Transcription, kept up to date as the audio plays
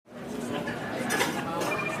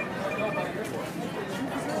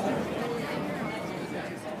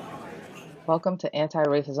Welcome to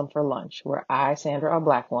Anti-Racism for Lunch, where I, Sandra, a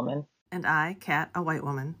black woman, And I, Kat, a white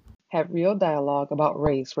woman, have real dialogue about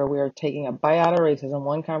race where we are taking a bite out of racism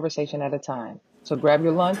one conversation at a time. So grab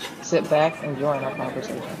your lunch, sit back, and join our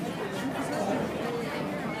conversation.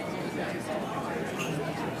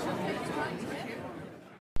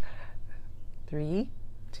 Three,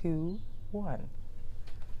 two, one.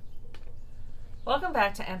 Welcome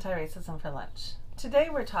back to Anti-Racism for Lunch. Today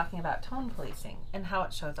we're talking about tone policing and how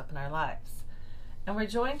it shows up in our lives. And we're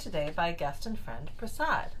joined today by guest and friend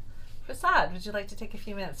Prasad. Prasad, would you like to take a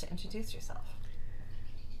few minutes to introduce yourself?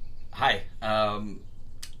 Hi,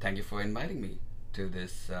 thank you for inviting me to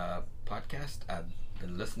this podcast. I've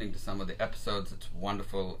been listening to some of the episodes. It's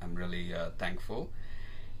wonderful. I'm really thankful.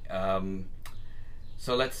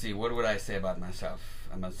 So let's see, what would I say about myself?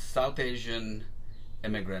 I'm a South Asian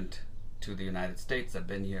immigrant to the United States. I've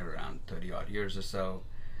been here around 30 odd years or so.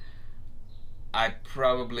 I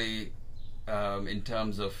probably, in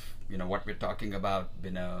terms of what we're talking about,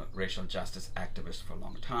 been a racial justice activist for a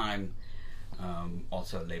long time.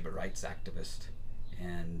 Also a labor rights activist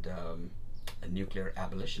and a nuclear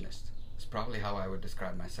abolitionist. It's probably how I would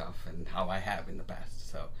describe myself and how I have in the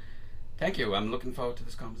past. So thank you. I'm looking forward to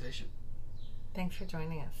this conversation. Thanks for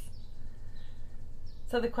joining us.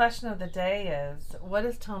 So the question of the day is, what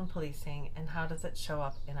is tone policing and how does it show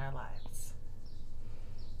up in our lives?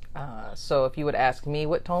 So if you would ask me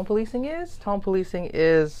what tone policing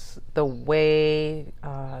is the way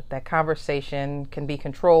that conversation can be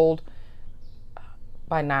controlled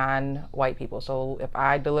by non-white people. So if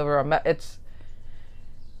I deliver it's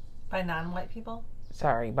by non-white people?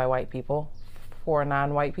 Sorry, by white people. For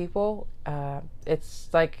non-white people, it's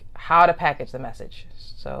like how to package the message.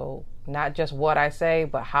 So not just what I say,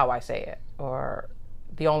 but how I say it. Or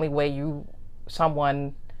the only way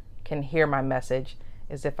someone can hear my message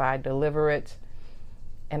is if I deliver it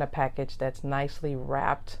in a package that's nicely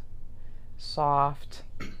wrapped, soft,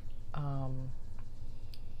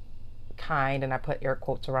 kind, and I put air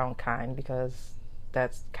quotes around kind because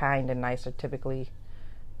that's kind and nice are typically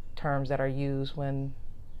terms that are used when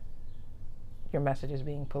your message is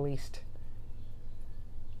being policed.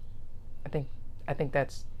 I think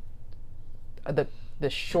that's the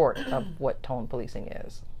short of what tone policing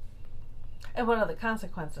is. And one of the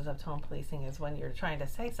consequences of tone policing is when you're trying to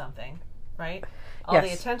say something, right? All Yes.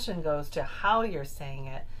 the attention goes to how you're saying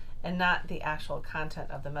it and not the actual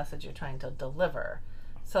content of the message you're trying to deliver.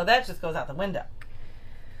 So that just goes out the window.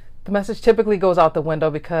 The message typically goes out the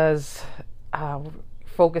window because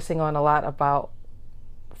focusing on a lot about,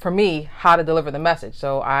 for me, how to deliver the message.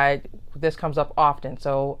 So this comes up often.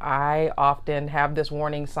 So I often have this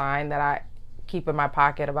warning sign that I keep in my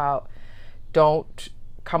pocket about don't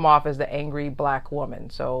come off as the angry black woman.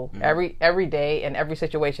 So every day in every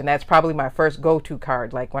situation, that's probably my first go-to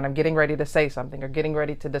card. Like when I'm getting ready to say something or getting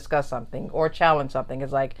ready to discuss something or challenge something,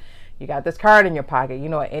 it's like, you got this card in your pocket.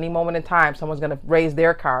 At any moment in time, someone's going to raise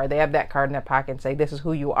their card. They have that card in their pocket and say, this is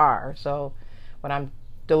who you are. So when I'm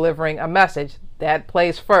delivering a message, that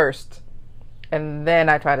plays first, and then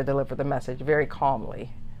I try to deliver the message very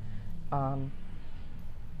calmly. I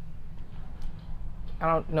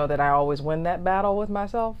don't know that I always win that battle with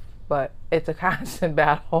myself, but it's a constant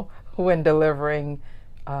battle when delivering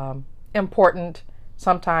important,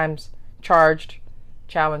 sometimes charged,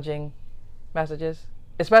 challenging messages,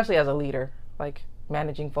 especially as a leader, like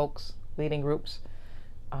managing folks, leading groups.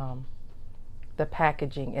 The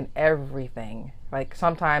packaging and everything, like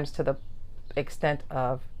sometimes to the extent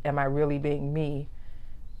of, am I really being me?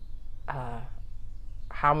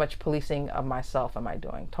 How much policing of myself am I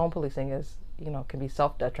doing? Tone policing is, can be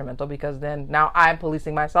self-detrimental because then now I'm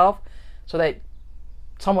policing myself so that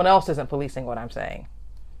someone else isn't policing what I'm saying.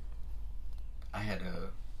 I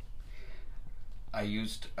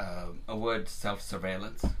used a word,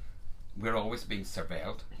 self-surveillance. We're always being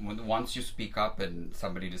surveilled. Once you speak up and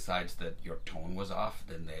somebody decides that your tone was off,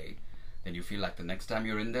 then you feel like the next time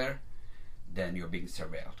you're in there, then you're being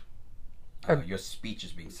surveilled. Your speech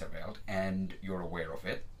is being surveilled, and you're aware of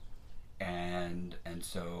it. And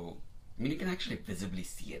so, you can actually visibly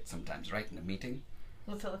see it sometimes, right, in a meeting.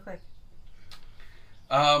 What's it look like?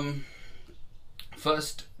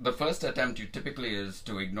 The first attempt you typically is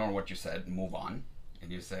to ignore what you said and move on.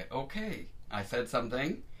 And you say, okay, I said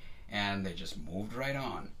something, and they just moved right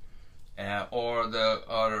on.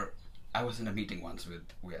 Or I was in a meeting once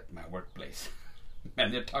with my workplace,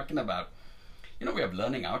 and they're talking about, we have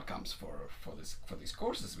learning outcomes for these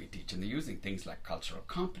courses we teach, and they're using things like cultural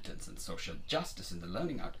competence and social justice in the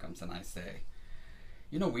learning outcomes. And I say,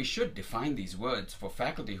 we should define these words for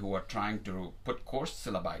faculty who are trying to put course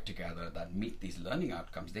syllabi together that meet these learning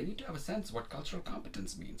outcomes. They need to have a sense what cultural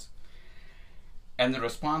competence means. And the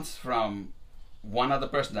response from one other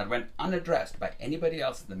person that went unaddressed by anybody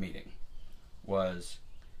else in the meeting was,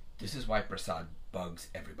 "This is why Prasad bugs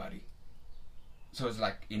everybody." So it's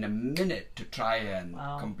like in a minute to try and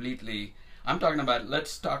completely. I'm talking about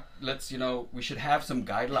let's we should have some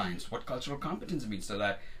guidelines what cultural competence means, so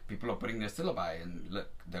that people are putting their syllabi and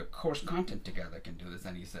the course content together can do this.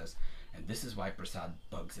 And he says, "And this is why Prasad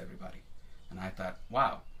bugs everybody." And I thought,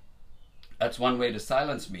 wow, that's one way to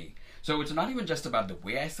silence me. So it's not even just about the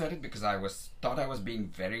way I said it, because I thought I was being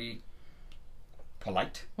very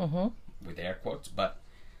polite with air quotes, but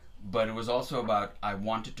it was also about I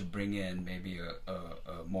wanted to bring in maybe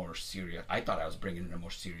a more serious. I thought I was bringing in a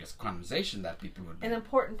more serious conversation that people would. An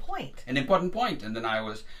important point. An important point, and then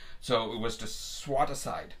so it was to swat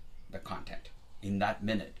aside the content in that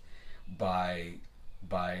minute by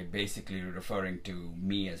basically referring to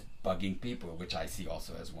me as bugging people, which I see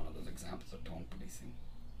also as one of those examples of tone policing.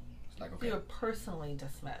 It's like, okay, you were personally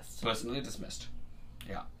dismissed. Personally dismissed,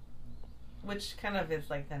 yeah. Which kind of is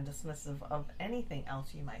like then dismissive of anything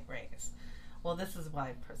else you might raise. Well, this is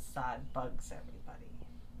why Prasad bugs everybody.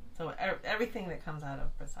 So everything that comes out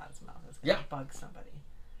of Prasad's mouth is going to bug somebody.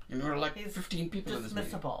 And there were like 15 people in this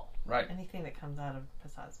meeting. Dismissible. Right. Anything that comes out of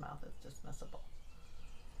Prasad's mouth is dismissible.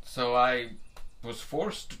 So I was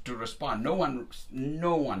forced to respond. No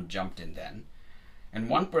one jumped in then, and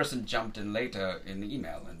one person jumped in later in the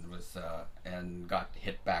email and was and got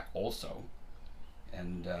hit back also,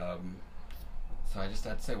 and so I just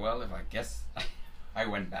had to say, well, if I guess I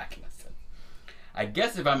went back and I said, I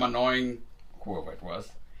guess if I'm annoying whoever it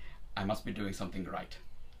was, I must be doing something right.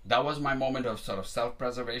 That was my moment of sort of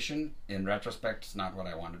self-preservation. In retrospect, it's not what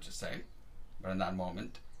I wanted to say, but in that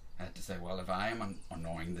moment, I had to say, well, if I am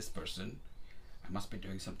annoying this person, I must be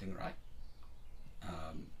doing something right.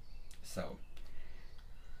 So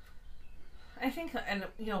I think, and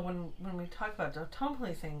when we talk about tone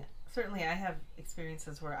policing, certainly I have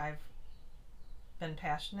experiences where I've been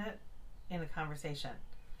passionate in a conversation,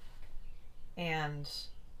 and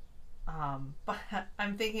but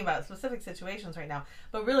I'm thinking about specific situations right now.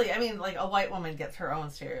 But really, I mean, like a white woman gets her own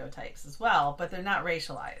stereotypes as well, but they're not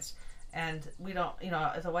racialized. And we don't,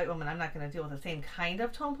 as a white woman, I'm not going to deal with the same kind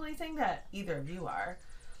of tone policing that either of you are.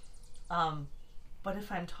 But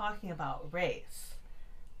if I'm talking about race,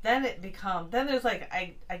 then then there's like,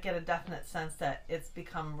 I get a definite sense that it's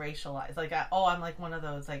become racialized. Like, I'm like one of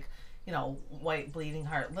those, like, white bleeding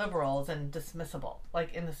heart liberals and dismissible,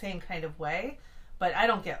 like in the same kind of way. But I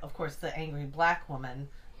don't get, of course, the angry black woman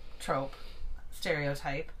trope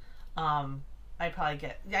stereotype. I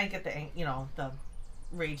get the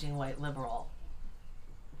raging white liberal,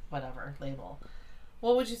 whatever label.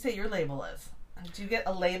 What would you say your label is? Do you get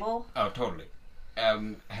a label? Oh, totally.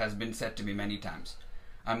 Has been said to me many times.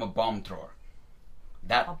 I'm a bomb thrower.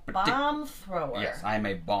 Bomb thrower. Yes, I'm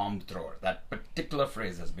a bomb thrower. That particular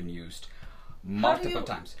phrase has been used multiple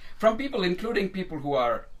times from people, including people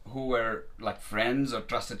who were like friends or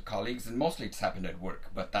trusted colleagues, and mostly it's happened at work.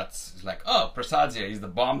 But that's like, oh, Prasad's here, he's the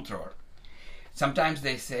bomb thrower. Sometimes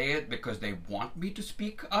they say it because they want me to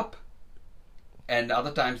speak up, and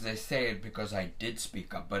other times they say it because I did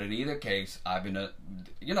speak up. But in either case, I've been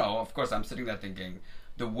of course, I'm sitting there thinking,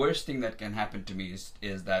 the worst thing that can happen to me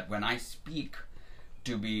is that when I speak,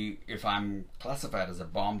 if I'm classified as a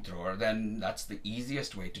bomb thrower, then that's the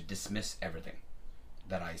easiest way to dismiss everything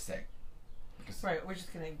that I say. Right, we're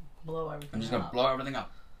just going to blow everything up. I'm just going to blow everything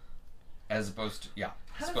up. As opposed to,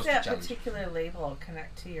 How does that particular label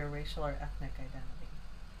connect to your racial or ethnic identity?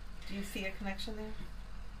 Do you see a connection there?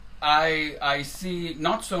 I see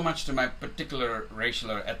not so much to my particular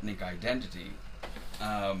racial or ethnic identity.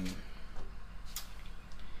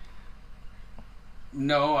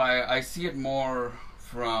 No, I see it more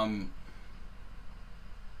from...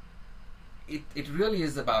 It really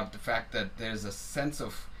is about the fact that there's a sense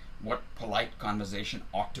of what polite conversation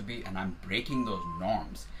ought to be, and I'm breaking those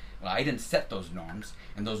norms. Well, I didn't set those norms,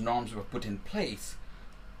 and those norms were put in place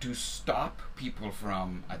to stop people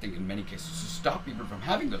from, I think in many cases, to stop people from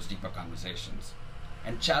having those deeper conversations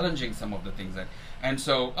and challenging some of the things that... And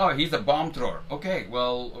so, he's a bomb thrower. Okay,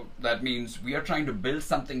 well, that means we are trying to build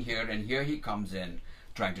something here, and here he comes in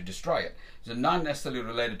trying to destroy it. So not necessarily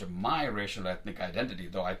related to my racial ethnic identity,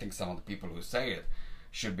 though I think some of the people who say it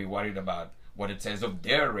should be worried about what it says of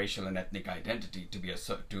their racial and ethnic identity to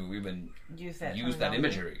even use that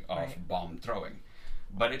imagery of bomb throwing.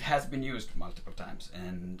 But it has been used multiple times,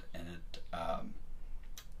 and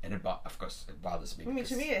of course it bothers me. I mean,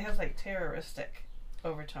 to me, it has like terroristic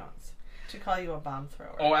overtones to call you a bomb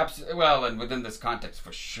thrower. Oh, absolutely. Well, and within this context,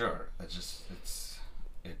 for sure, it's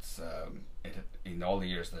in all the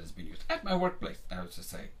years that it's been used at my workplace, I would just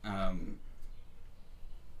say.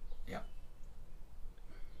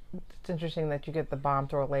 it's interesting that you get the bomb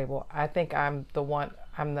thrower label. I think I'm the one.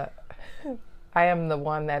 I am the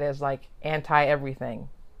one that is like anti everything,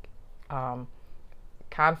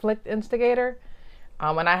 conflict instigator,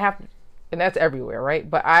 and that's everywhere, right?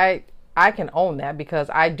 But I can own that because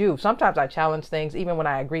I do. Sometimes I challenge things even when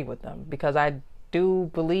I agree with them because I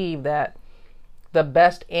do believe that the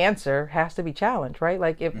best answer has to be challenged, right?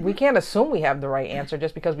 Like if we can't assume we have the right answer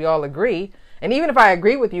just because we all agree. And even if I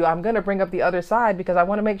agree with you, I'm going to bring up the other side because I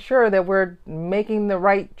want to make sure that we're making the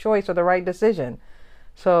right choice or the right decision.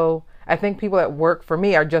 So I think people at work for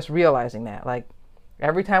me are just realizing that. Like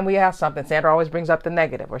every time we ask something, Sandra always brings up the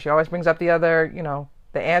negative or she always brings up the other,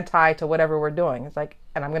 the anti to whatever we're doing. It's like,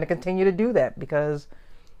 and I'm going to continue to do that because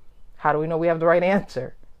how do we know we have the right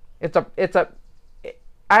answer?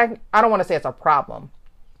 I don't want to say it's a problem,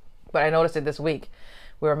 but I noticed it this week.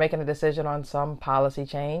 We were making a decision on some policy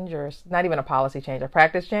change, or not even a policy change, a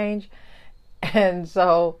practice change. And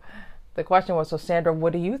so the question was, so Sandra,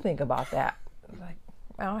 what do you think about that? I was like,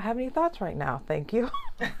 I don't have any thoughts right now. Thank you.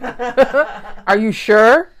 Are you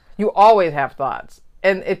sure? You always have thoughts.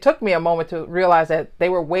 And it took me a moment to realize that they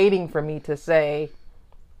were waiting for me to say,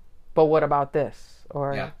 but what about this?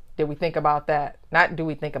 Or did we think about that? Not do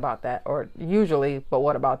we think about that? Or usually, but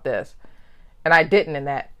what about this? And I didn't in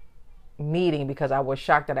that meeting because I was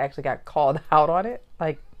shocked that I actually got called out on it.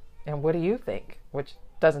 Like, and what do you think? Which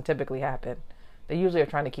doesn't typically happen. They usually are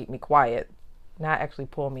trying to keep me quiet, not actually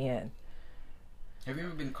pull me in. Have you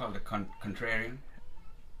ever been called a contrarian?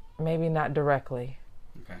 Maybe not directly.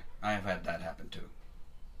 Okay. I have had that happen too.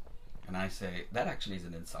 And I say, that actually is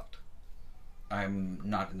an insult. I'm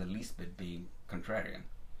not in the least bit being contrarian.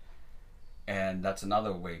 And that's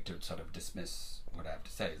another way to sort of dismiss what I have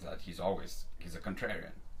to say, is that he's a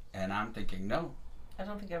contrarian. And I'm thinking, no. I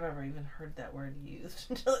don't think I've ever even heard that word used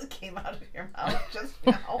until it came out of your mouth just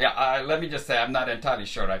now. Yeah, let me just say, I'm not entirely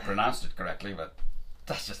sure I pronounced it correctly, but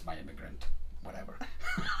that's just my immigrant, whatever.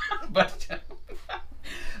 but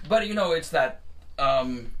it's that,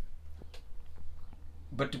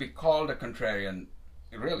 but to be called a contrarian,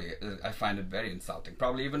 really, I find it very insulting.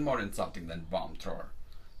 Probably even more insulting than bomb thrower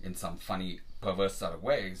in some funny, perverse sort of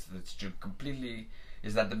ways.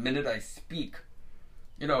 Is that the minute I speak,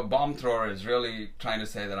 a bomb thrower is really trying to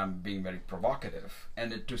say that I'm being very provocative.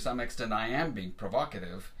 And to some extent I am being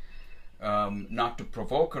provocative, not to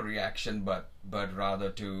provoke a reaction, but rather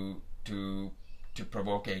to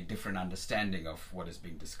provoke a different understanding of what is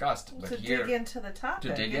being discussed. But dig into the topic.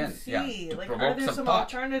 To dig and in, see, to like, provoke are there some thought.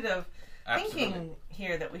 alternative Absolutely. thinking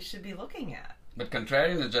here that we should be looking at? But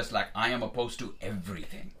contrarian is just like, I am opposed to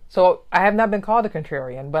everything. So I have not been called a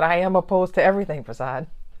contrarian, but I am opposed to everything, Prasad.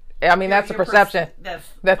 I mean, that's the perception. That's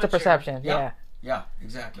the perception. Yeah. Yeah,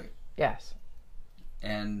 exactly. Yes.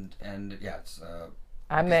 And yeah, it's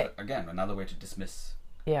again another way to dismiss.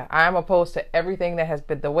 Yeah, I'm opposed to everything that has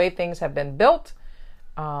been the way things have been built,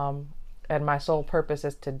 and my sole purpose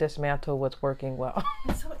is to dismantle what's working well.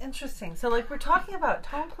 It's so interesting. So, like, we're talking about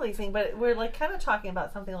tone policing, but we're like kind of talking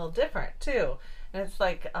about something a little different too. And it's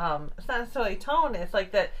like it's not necessarily tone. It's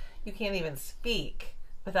like that you can't even speak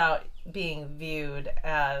without being viewed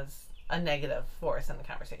as a negative force in the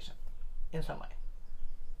conversation in some way.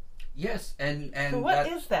 Yes, and so what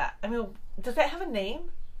is that? I mean, does that have a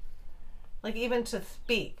name? Like, even to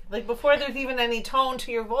speak, like before there's even any tone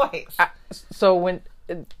to your voice.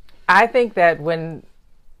 I think that when,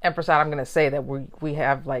 and Prasad, I'm going to say that we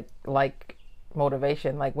have like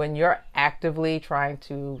motivation, like when you're actively trying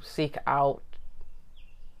to seek out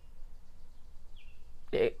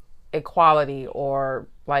equality or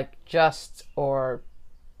like just or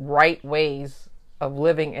right ways of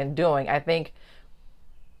living and doing, I think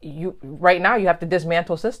right now you have to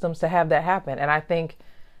dismantle systems to have that happen. And I think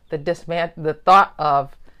the thought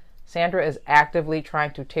of Sandra is actively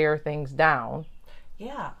trying to tear things down.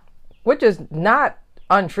 Yeah. Which is not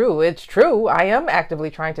untrue. It's true. I am actively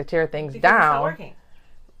trying to tear things down. It's not working.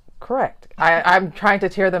 Correct. I'm trying to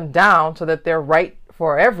tear them down so that they're right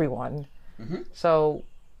for everyone. Mm-hmm. So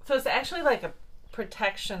it's actually like a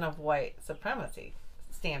protection of white supremacy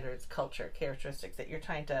standards, culture, characteristics that you're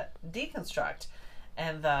trying to deconstruct.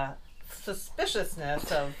 And the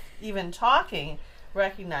suspiciousness of even talking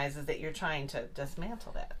recognizes that you're trying to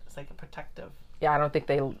dismantle that. It's like a protective. Yeah, I don't think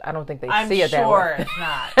they I'm see it sure that way. It's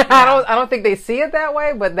not. Yeah. I don't think they see it that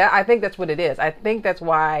way, but I think that's what it is. I think that's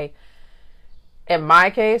why, in my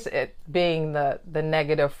case, it being the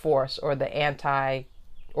negative force or the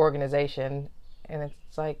anti-organization, and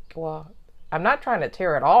it's like, well, I'm not trying to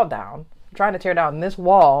tear it all down. I'm trying to tear down this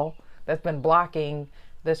wall that's been blocking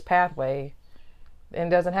this pathway, and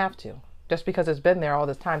it doesn't have to. Just because it's been there all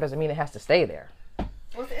this time doesn't mean it has to stay there.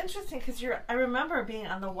 Well, it's interesting because I remember being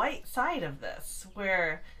on the white side of this,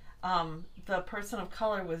 where the person of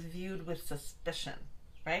color was viewed with suspicion,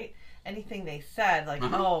 right? Anything they said, like,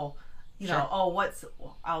 oh, you know,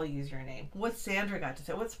 I'll use your name. What's Sandra got to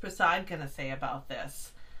say? What's Prasad going to say about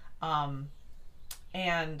this? And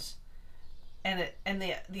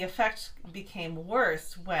the effect became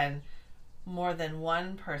worse when more than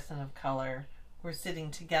one person of color were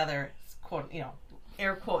sitting together, quote, you know,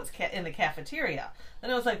 air quotes, in the cafeteria.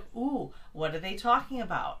 And it was like, ooh, what are they talking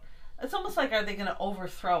about? It's almost like, are they going to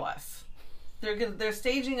overthrow us? They're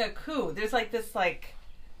staging a coup. There's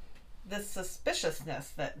this suspiciousness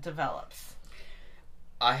that develops.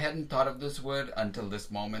 I hadn't thought of this word until this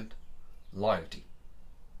moment: loyalty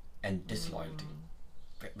and disloyalty.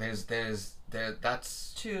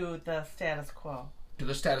 That's to the status quo. To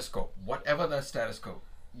the status quo, whatever the status quo.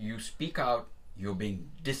 You speak out, you're being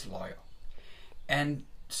disloyal. And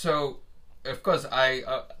so, of course,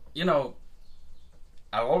 I'll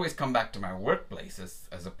always come back to my workplace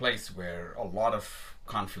as a place where a lot of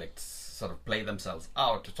conflicts sort of play themselves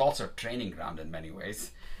out. It's also a training ground in many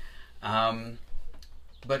ways.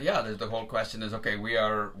 But yeah, the whole question is, okay, we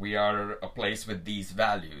are a place with these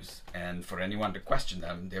values, and for anyone to question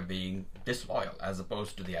them, they're being disloyal, as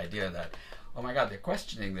opposed to the idea that, oh my God, they're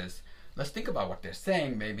questioning this. Let's think about what they're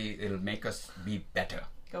saying. Maybe it'll make us be better.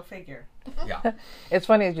 Go figure. Yeah. It's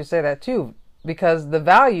funny that you say that too, because the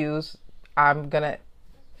values, I'm going to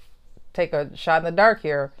take a shot in the dark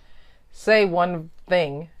here, say one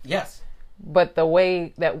thing. Yes. But the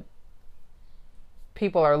way that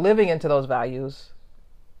people are living into those values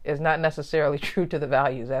is not necessarily true to the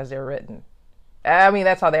values as they're written. I mean,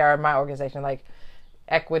 that's how they are in my organization, like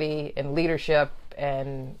equity and leadership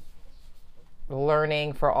and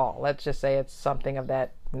learning for all. Let's just say it's something of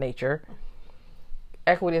that nature.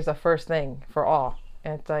 Equity is the first thing for all.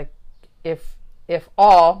 And it's like, if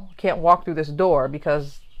all can't walk through this door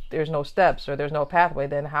because there's no steps or there's no pathway,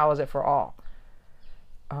 then how is it for all?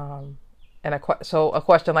 So a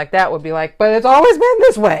question like that would be like, but it's always been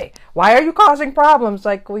this way. Why are you causing problems?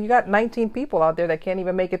 Like, well, you got 19 people out there that can't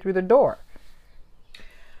even make it through the door.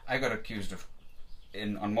 I got accused of,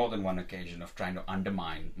 on more than one occasion, of trying to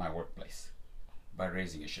undermine my workplace by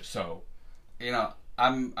raising issues. So, you know,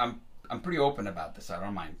 I'm pretty open about this. I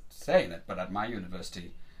don't mind saying it, but at my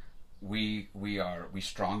university, we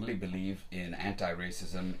strongly believe in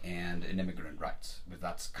anti-racism and in immigrant rights.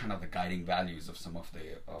 That's kind of the guiding values of some of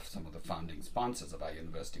the founding sponsors of our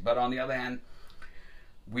university. But on the other hand,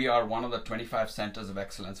 we are one of the 25 centers of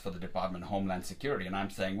excellence for the Department of Homeland Security. And I'm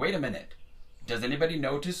saying, wait a minute, does anybody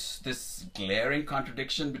notice this glaring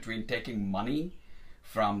contradiction between taking money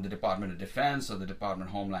from the Department of Defense or the Department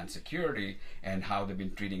of Homeland Security and how they've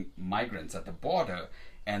been treating migrants at the border,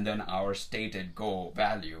 and then our stated goal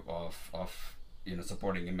value of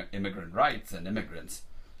supporting immigrant rights and immigrants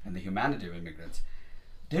and the humanity of immigrants?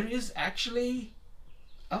 There is actually,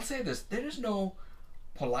 I'll say this, there is no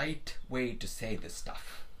polite way to say this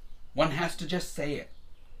stuff. One has to just say it.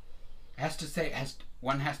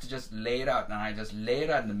 One has to just lay it out, and I just lay it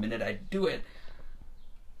out, and the minute I do it,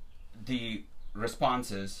 the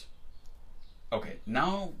response is, okay,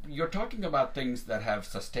 now you're talking about things that have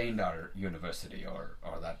sustained our university or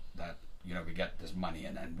that we get this money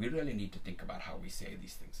and we really need to think about how we say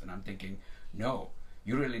these things. And I'm thinking, no,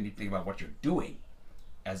 you really need to think about what you're doing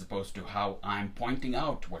as opposed to how I'm pointing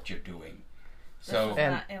out what you're doing. So this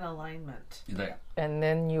is not in alignment. Yeah. And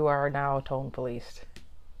then you are now tone policed.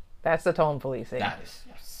 That's the tone policing. That is,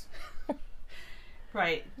 yes.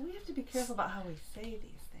 Right. We have to be careful about how we say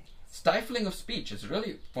these things. Stifling of speech is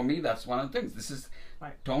really, for me, that's one of the things. This is,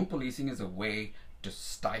 right. Tone policing is a way to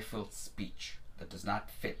stifle speech that does not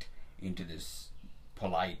fit into this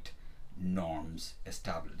polite norms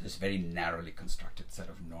established, this very narrowly constructed set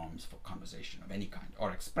of norms for conversation of any kind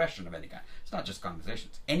or expression of any kind. It's not just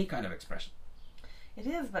conversations, any kind of expression. It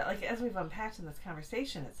is, but like as we've unpacked in this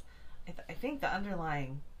conversation, I think the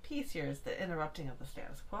underlying piece here is the interrupting of the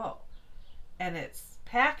status quo. And it's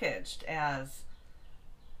packaged as,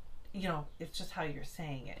 it's just how you're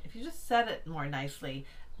saying it. If you just said it more nicely,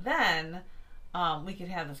 then we could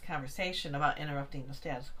have this conversation about interrupting the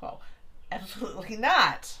status quo. Absolutely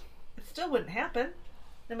not. It still wouldn't happen,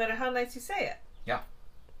 no matter how nice you say it. Yeah.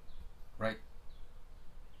 Right.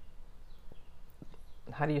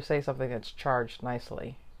 How do you say something that's charged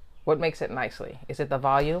nicely? What makes it nicely? Is it the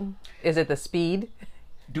volume? Is it the speed?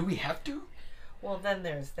 Do we have to? Well, then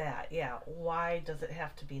there's that. Yeah. Why does it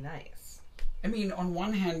have to be nice? I mean, on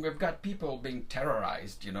one hand, we've got people being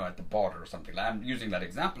terrorized, at the border or something. I'm using that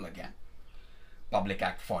example again. Public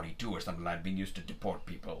Act 42 or something like that, being used to deport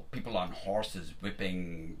people on horses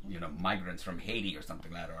whipping, migrants from Haiti or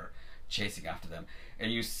something like that, or chasing after them.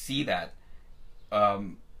 And you see that,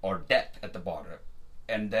 or death at the border.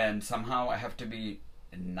 And then somehow I have to be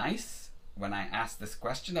nice when I ask this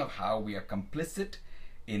question of how we are complicit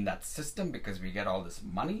in that system because we get all this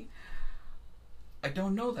money. I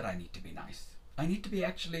don't know that I need to be nice. I need to be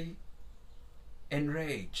actually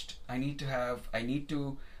enraged. I need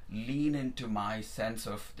to lean into my sense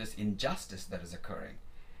of this injustice that is occurring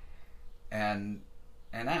and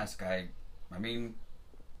ask. I mean,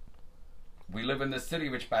 we live in this city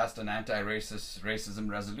which passed an anti-racism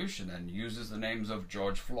resolution and uses the names of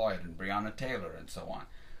George Floyd and Breonna Taylor and so on.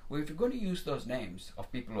 Well, if you're going to use those names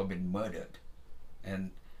of people who have been murdered,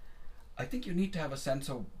 and I think you need to have a sense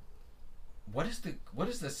of what is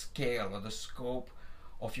the scale or the scope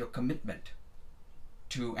of your commitment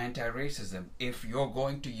to anti-racism if you're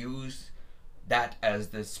going to use that as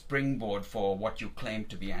the springboard for what you claim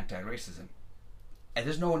to be anti-racism. And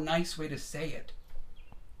there's no nice way to say it.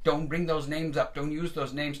 Don't bring those names up. Don't use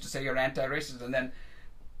those names to say you're anti-racist and then,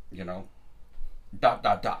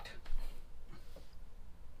 dot.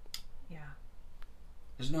 Yeah.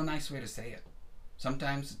 There's no nice way to say it.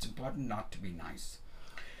 Sometimes it's important not to be nice.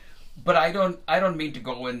 But I don't mean to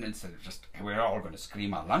go in and say just we're all going to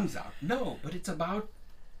scream our lungs out. No, but it's about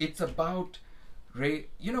we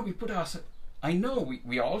put ourselves. I know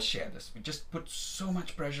we all share this. We just put so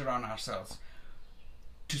much pressure on ourselves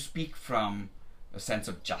to speak from a sense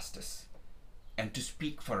of justice and to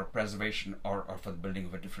speak for a preservation or for the building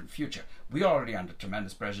of a different future. We're already under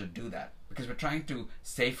tremendous pressure to do that because we're trying to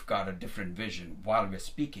safeguard a different vision while we're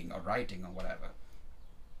speaking or writing or whatever.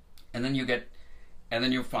 And then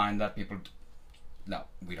you find that people, no,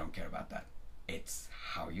 we don't care about that. It's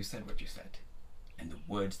how you said what you said and the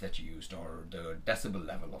words that you used or the decibel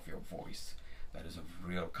level of your voice that is of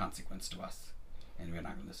real consequence to us, and we're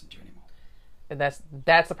not going to listen to you anymore. And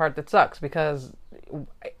that's the part that sucks, because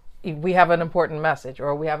we have an important message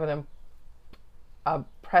or we have a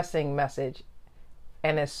pressing message,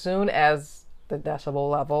 and as soon as the decibel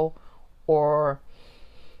level or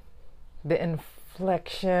the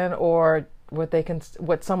inflection or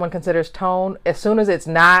what someone considers tone, as soon as it's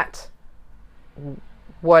not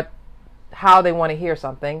how they want to hear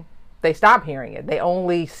something, they stop hearing it. They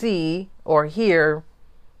only see or hear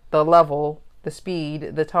the level, the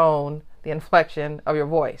speed, the tone, the inflection of your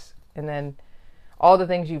voice. And then all the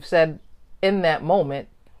things you've said in that moment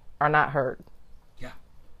are not heard. Yeah.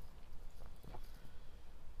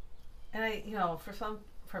 And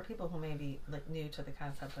for people who may be new to the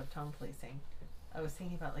concept of tone policing, I was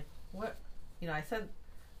thinking about what, I said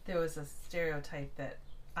there was a stereotype that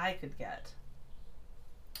I could get,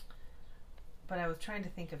 but I was trying to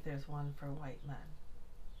think if there's one for white men.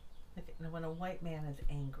 When a white man is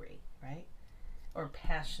angry, right? Or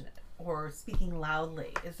passionate, or speaking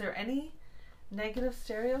loudly. Is there any negative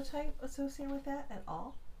stereotype associated with that at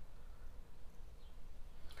all?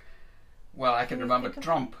 Well, I can remember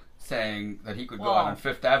Trump saying that he could go out on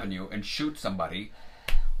Fifth Avenue and shoot somebody.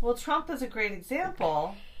 Well, Trump is a great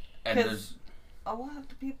example. And there's a lot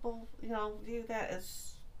of people, view that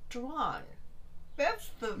as strong. That's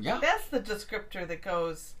the descriptor that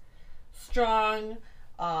goes strong,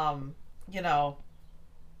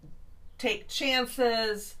 take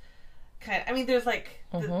chances. There's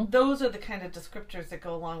those are the kind of descriptors that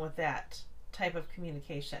go along with that type of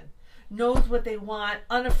communication. Knows what they want,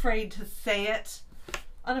 unafraid to say it,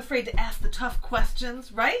 unafraid to ask the tough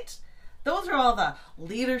questions, right? Those are all the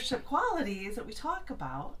leadership qualities that we talk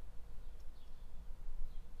about.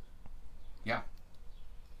 Yeah.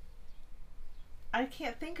 I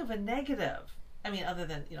can't think of a negative. Other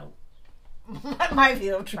than, my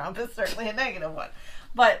view of Trump is certainly a negative one.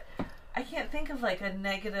 But I can't think of a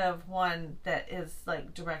negative one that is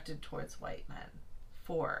directed towards white men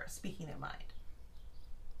for speaking their mind.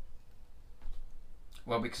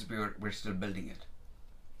 Well, because we're still building it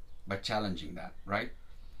by challenging that, right?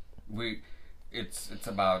 It's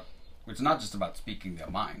not just about speaking their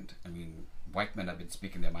mind. White men have been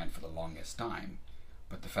speaking their mind for the longest time,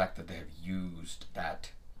 but the fact that they have used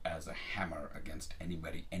that as a hammer against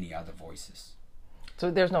any other voices.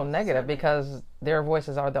 So there's no negative because their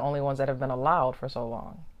voices are the only ones that have been allowed for so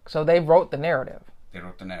long. So they wrote the narrative.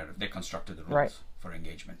 They constructed the rules right. for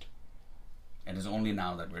engagement. And it's only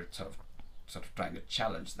now that we're sort of trying to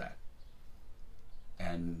challenge that.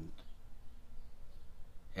 And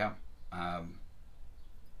yeah.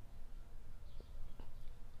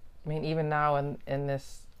 Even now in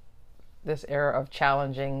this era of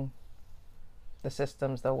challenging the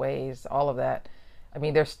systems, the ways, all of that,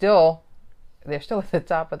 they're still at the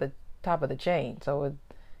top of top of the chain. So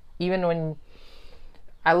even when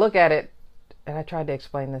I look at it, and I tried to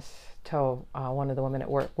explain this to one of the women at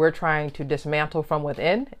work, we're trying to dismantle from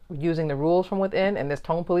within using the rules from within, and this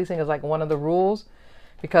tone policing is like one of the rules,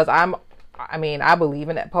 because I believe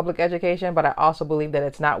in that public education, but I also believe that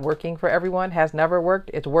it's not working for everyone, has never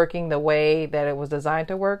worked. It's working the way that it was designed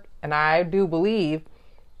to work. And I do believe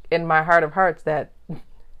in my heart of hearts that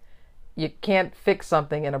you can't fix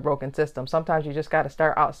something in a broken system. Sometimes you just got to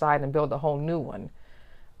start outside and build a whole new one.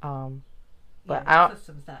 But the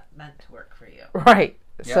system's not meant to work for you. Right.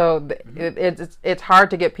 Yeah. So it's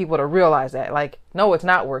hard to get people to realize that. Like, no, it's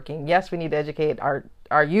not working. Yes, we need to educate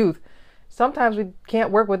our youth. Sometimes we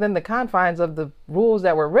can't work within the confines of the rules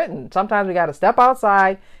that were written. Sometimes we got to step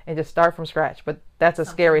outside and just start from scratch. But that's a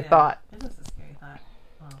scary thought. It is a scary thought.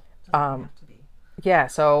 Well, it doesn't have to be. Yeah.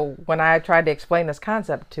 So when I tried to explain this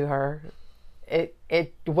concept to her,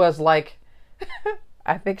 it was like,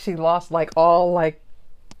 I think she lost like all like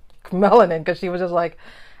melanin, because she was just like,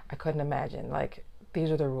 I couldn't imagine. Like,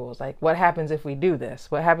 these are the rules. Like, what happens if we do this?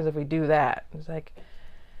 What happens if we do that? It's like,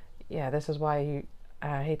 yeah, this is why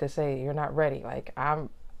I hate to say, you're not ready. Like, I'm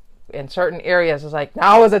in certain areas, it's like,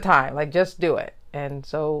 now is the time. Like, just do it. And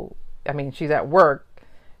so, I mean, she's at work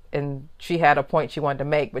and she had a point she wanted to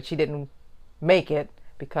make, but she didn't make it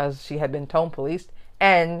because she had been tone policed,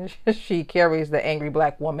 and she carries the angry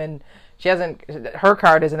black woman. Her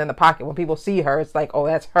card isn't in the pocket. When people see her, it's like, oh,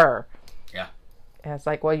 that's her. Yeah. And it's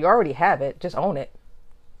like, well, you already have it. Just own it.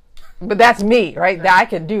 But that's me, right? I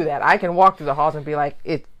can do that. I can walk through the halls and be like,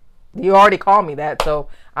 you already called me that, so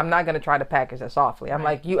I'm not going to try to package it softly. I'm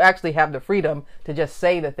like, you actually have the freedom to just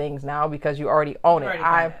say the things now because you already own it.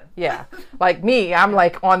 Yeah. Like me, I'm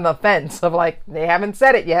like on the fence of like, they haven't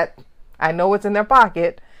said it yet. I know it's in their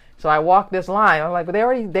pocket. So I walk this line. I'm like, but they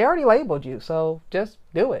already labeled you, so just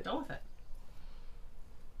do it. Go with it.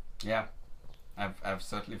 Yeah. I've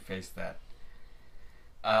certainly faced that.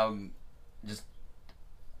 Just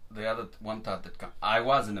the other one thought that I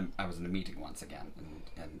was in a meeting once again,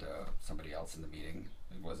 and somebody else in the meeting.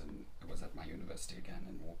 It was at my university again,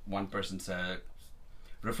 and one person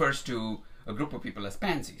refers to a group of people as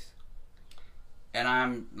pansies, and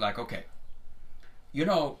I'm like, okay, you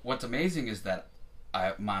know what's amazing is that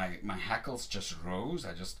my hackles just rose.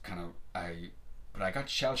 But I got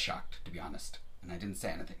shell shocked, to be honest, and I didn't say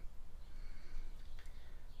anything.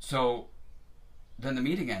 So then the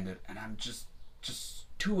meeting ended, and I'm just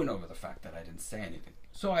stewing over the fact that I didn't say anything.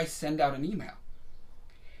 So I send out an email.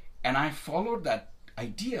 And I followed that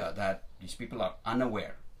idea that these people are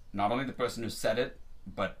unaware. Not only the person who said it,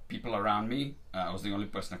 but people around me. I was the only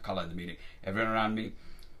person of color in the meeting. Everyone around me,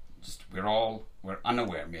 we're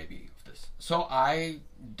unaware maybe of this. So I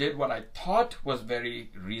did what I thought was very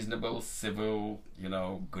reasonable, civil,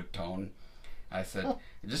 good tone. I said,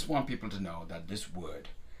 I just want people to know that this word,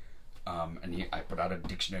 I put out a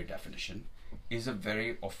dictionary definition, is a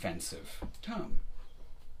very offensive term.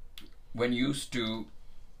 When used to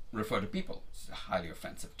refer to people, it's a highly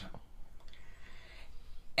offensive term.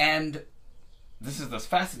 And this is the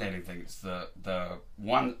fascinating thing. It's the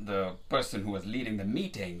person who was leading the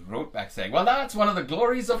meeting wrote back saying, well, that's one of the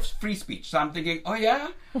glories of free speech. So I'm thinking, oh yeah?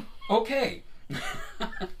 Okay.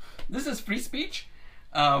 This is free speech?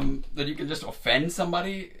 That you can just offend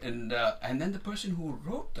somebody, and then the person who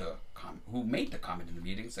wrote who made the comment in the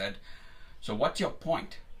meeting said, so what's your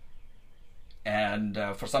point? And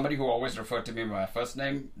for somebody who always referred to me by my first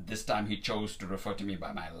name, this time he chose to refer to me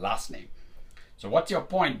by my last name. So what's your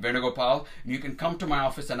point, Venugopal? You can come to my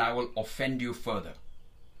office and I will offend you further.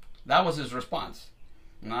 That was his response.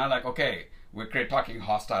 And I'm like, okay, we're talking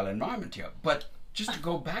hostile environment here, but just to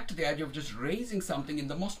go back to the idea of just raising something in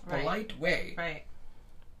the most polite way. Right.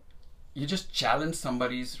 You just challenge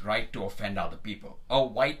somebody's right to offend other people. A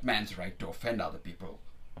white man's right to offend other people.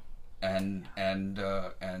 And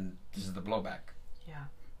this is the blowback. Yeah.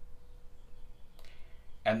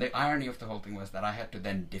 And the irony of the whole thing was that I had to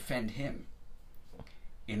then defend him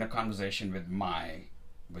in a conversation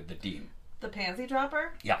with the dean. The pansy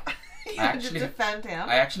dropper? Yeah. You had to defend him?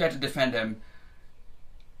 I actually had to defend him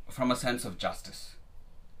from a sense of justice.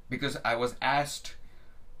 Because I was asked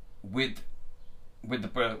with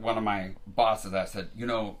one of my bosses, I said,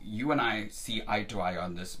 you and I see eye to eye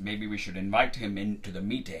on this. Maybe we should invite him into a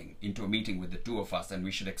meeting with the two of us, and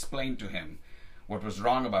we should explain to him what was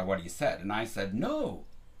wrong about what he said. And I said, no.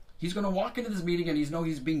 He's going to walk into this meeting and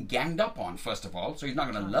he's being ganged up on, first of all, so he's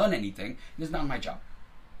not going to learn anything. It's not my job.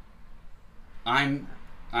 I'm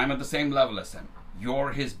at the same level as him.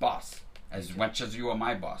 You're his boss, as much as you are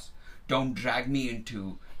my boss. Don't drag me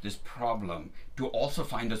into this problem to also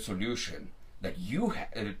find a solution that you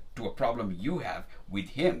to a problem you have with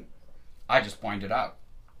him. I just pointed out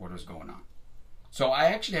what was going on. So I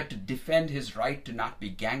actually had to defend his right to not be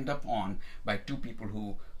ganged up on by two people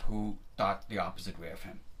who thought the opposite way of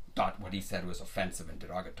him, thought what he said was offensive and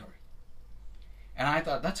derogatory. And I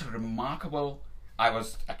thought that's a remarkable, I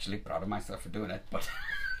was actually proud of myself for doing it, but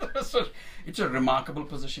it's a remarkable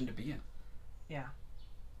position to be in. Yeah.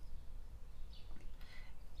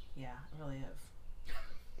 Yeah, it really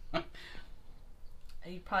is.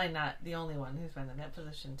 You're probably not the only one who's been in that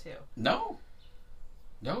position too. No.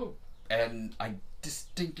 And I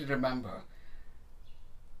distinctly remember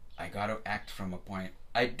I got to act from a point.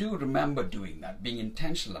 I do remember doing that, being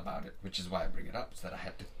intentional about it, which is why I bring it up, is that I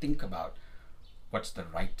had to think about what's the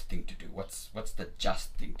right thing to do, what's the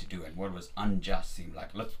just thing to do, and what was unjust seemed like,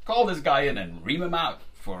 let's call this guy in and ream him out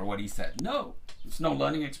for what he said. No, there's no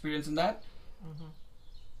learning experience in that. Mm-hmm.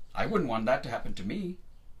 I wouldn't want that to happen to me.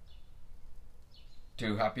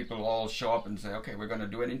 To have people all show up and say, okay, we're going to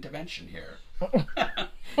do an intervention here.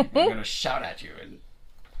 We're going to shout at you. And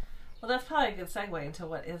well, that's probably a good segue into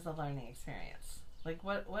what is the learning experience. Like,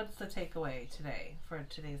 what's the takeaway today for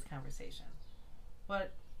today's conversation?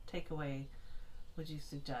 What takeaway would you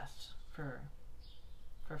suggest for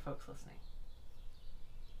folks listening?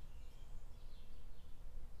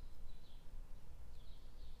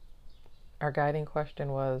 Our guiding question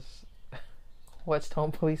was, what's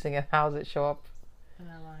tone policing and how does it show up in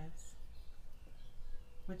our lives?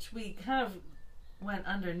 Which we kind of went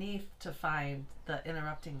underneath to find the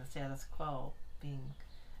interrupting the status quo being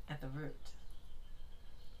at the root.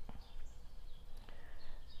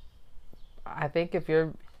 I think if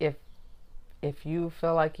you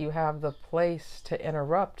feel like you have the place to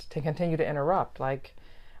interrupt, to continue to interrupt, like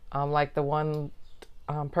the one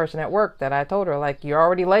person at work that I told her, like, you're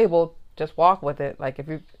already labeled, just walk with it. Like, if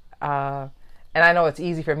you and I know it's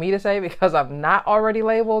easy for me to say because I'm not already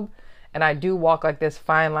labeled, and I do walk like this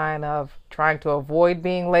fine line of trying to avoid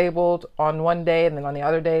being labeled on one day, and then on the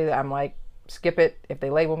other day I'm like, skip it. If they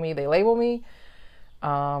label me, they label me.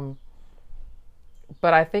 But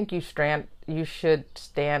I think you should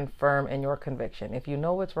stand firm in your conviction. If you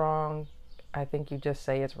know it's wrong, I think you just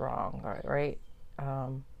say it's wrong, right?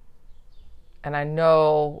 And I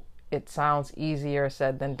know it sounds easier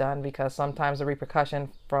said than done, because sometimes the repercussion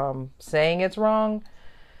from saying it's wrong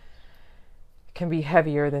can be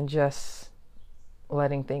heavier than just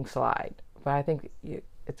letting things slide. But I think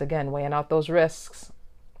it's, again, weighing out those risks,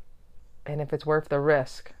 and if it's worth the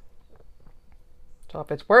risk. So if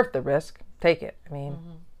it's worth the risk, take it. I mean,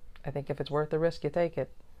 mm-hmm. I think if it's worth the risk, you take it.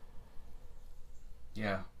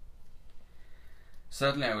 Yeah.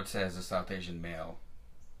 Certainly I would say, as a South Asian male,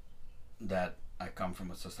 that I come from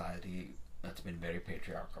a society that's been very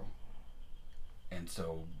patriarchal, and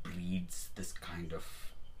so breeds this kind of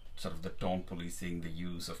sort of the tone policing, the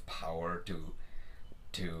use of power to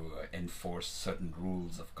enforce certain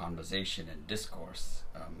rules of conversation and discourse,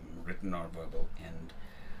 written or verbal. And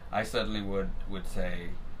I certainly would say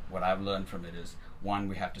what I've learned from it is, one,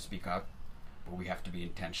 we have to speak up, but we have to be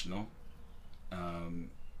intentional.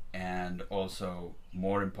 And also,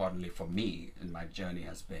 more importantly for me in my journey,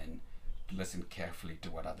 has been to listen carefully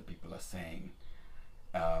to what other people are saying,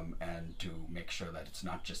 and to make sure that it's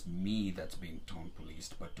not just me that's being tone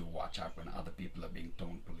policed, but to watch out when other people are being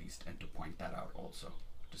tone policed, and to point that out also,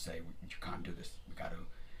 to say, you can't do this.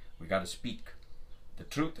 We got to speak the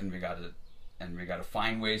truth, and we got to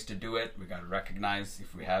find ways to do it. We got to recognize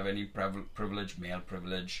if we have any privilege, male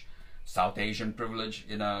privilege, South Asian privilege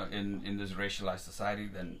in this racialized society,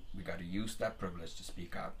 then we got to use that privilege to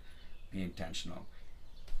speak out, be intentional.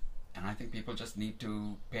 And I think people just need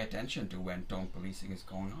to pay attention to when tone policing is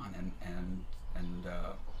going on,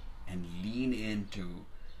 and lean into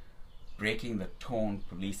breaking the tone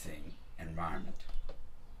policing environment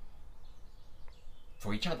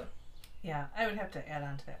for each other. Yeah, I would have to add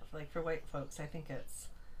on to that. Like, for white folks, I think it's,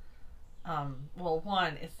 well,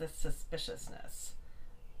 one, it's the suspiciousness.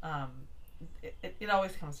 It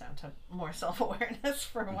always comes down to more self-awareness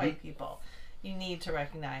for mm-hmm. white people. You need to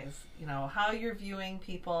recognize, how you're viewing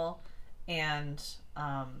people, and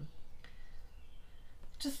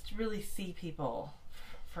just really see people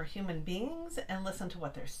for human beings and listen to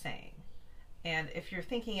what they're saying. And if you're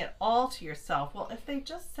thinking it all to yourself, well, if they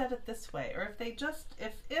just said it this way, or if they just,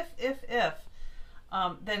 if,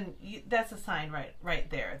 then that's a sign right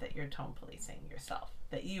there that you're tone policing yourself,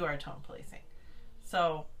 that you are tone policing.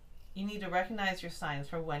 So you need to recognize your signs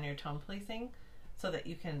for when you're tone policing, so that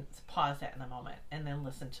you can pause that in a moment and then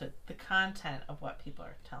listen to the content of what people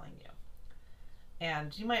are telling you.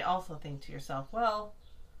 And you might also think to yourself, well,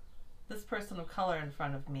 this person of color in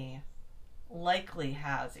front of me likely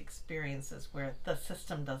has experiences where the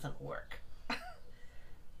system doesn't work.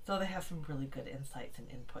 So they have some really good insights and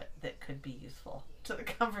input that could be useful to the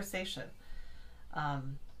conversation. The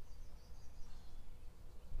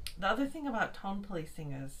other thing about tone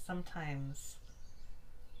policing is sometimes,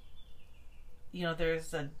 you know,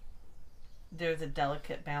 there's a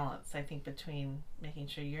delicate balance, I think, between making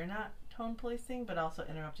sure you're not tone policing, but also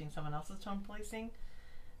interrupting someone else's tone policing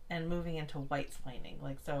and moving into white-splaining.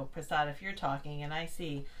 Like, so, Prasad, if you're talking and I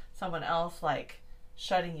see someone else, like,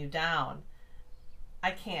 shutting you down,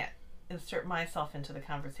 I can't insert myself into the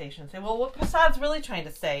conversation and say, well, what Prasad's really trying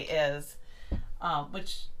to say is,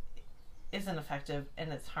 which isn't effective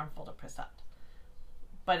and it's harmful to Prasad.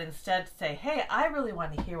 But instead say, hey, I really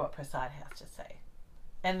want to hear what Prasad has to say.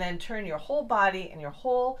 And then turn your whole body and your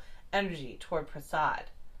whole energy toward Prasad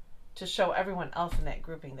to show everyone else in that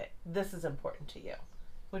grouping that this is important to you.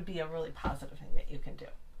 Would be a really positive thing that you can do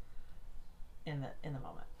in the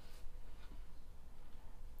moment.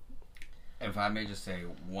 If I may just say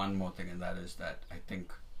one more thing, and that is that I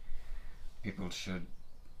think people should,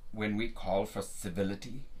 when we call for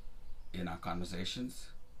civility in our conversations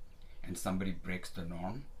and somebody breaks the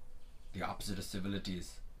norm, the opposite of civility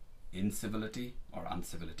is incivility or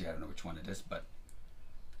uncivility. I don't know which one it is, but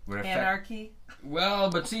we're anarchy. Well,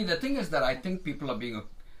 but see, the thing is that I think people are being,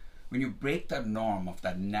 when you break that norm of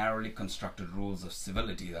that narrowly constructed rules of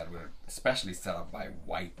civility that were especially set up by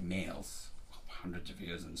white males hundreds of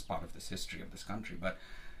years and is part of this history of this country, but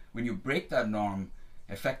when you break that norm,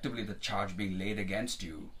 effectively the charge being laid against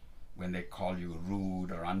you when they call you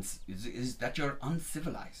rude or is that you're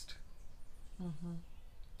uncivilized. Mm-hmm.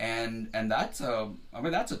 And that's a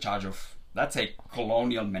charge of, that's a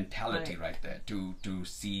colonial mentality right there, to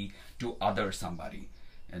see, to other somebody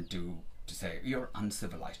and to say you're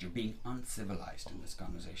uncivilized, you're being uncivilized in this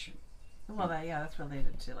conversation. Well, that's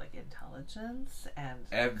related to like intelligence and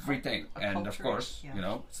everything, and of course, you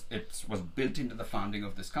know, it was built into the founding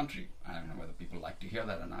of this country. I don't know whether people like to hear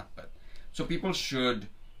that or not, but so people should,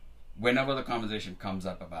 whenever the conversation comes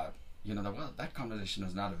up about, you know, that conversation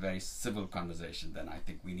is not a very civil conversation, then I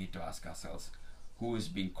think we need to ask ourselves, who is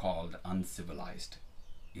being called uncivilized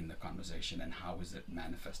in the conversation and how is it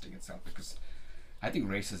manifesting itself? Because I think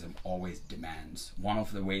racism always demands, one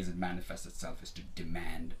of the ways it manifests itself is to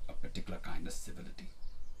demand a particular kind of civility.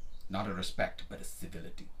 Not a respect, but a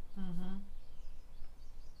civility. Mm-hmm.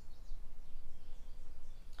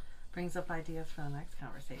 Brings up ideas for the next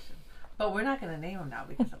conversation. But we're not going to name them now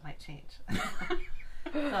because it might change.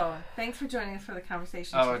 So, thanks for joining us for the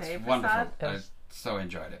conversation today, it's Prasad. wonderful. I so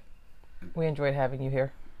enjoyed it. We enjoyed having you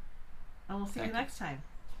here. And we'll see you next time.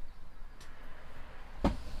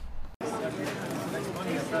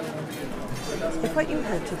 If what you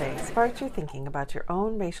heard today sparked your thinking about your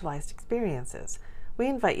own racialized experiences, we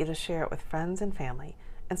invite you to share it with friends and family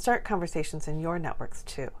and start conversations in your networks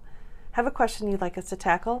too. Have a question you'd like us to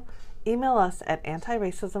tackle? Email us at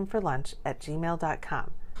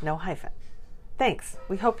antiracismforlunch@gmail.com. No hyphen. Thanks.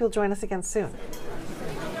 We hope you'll join us again soon.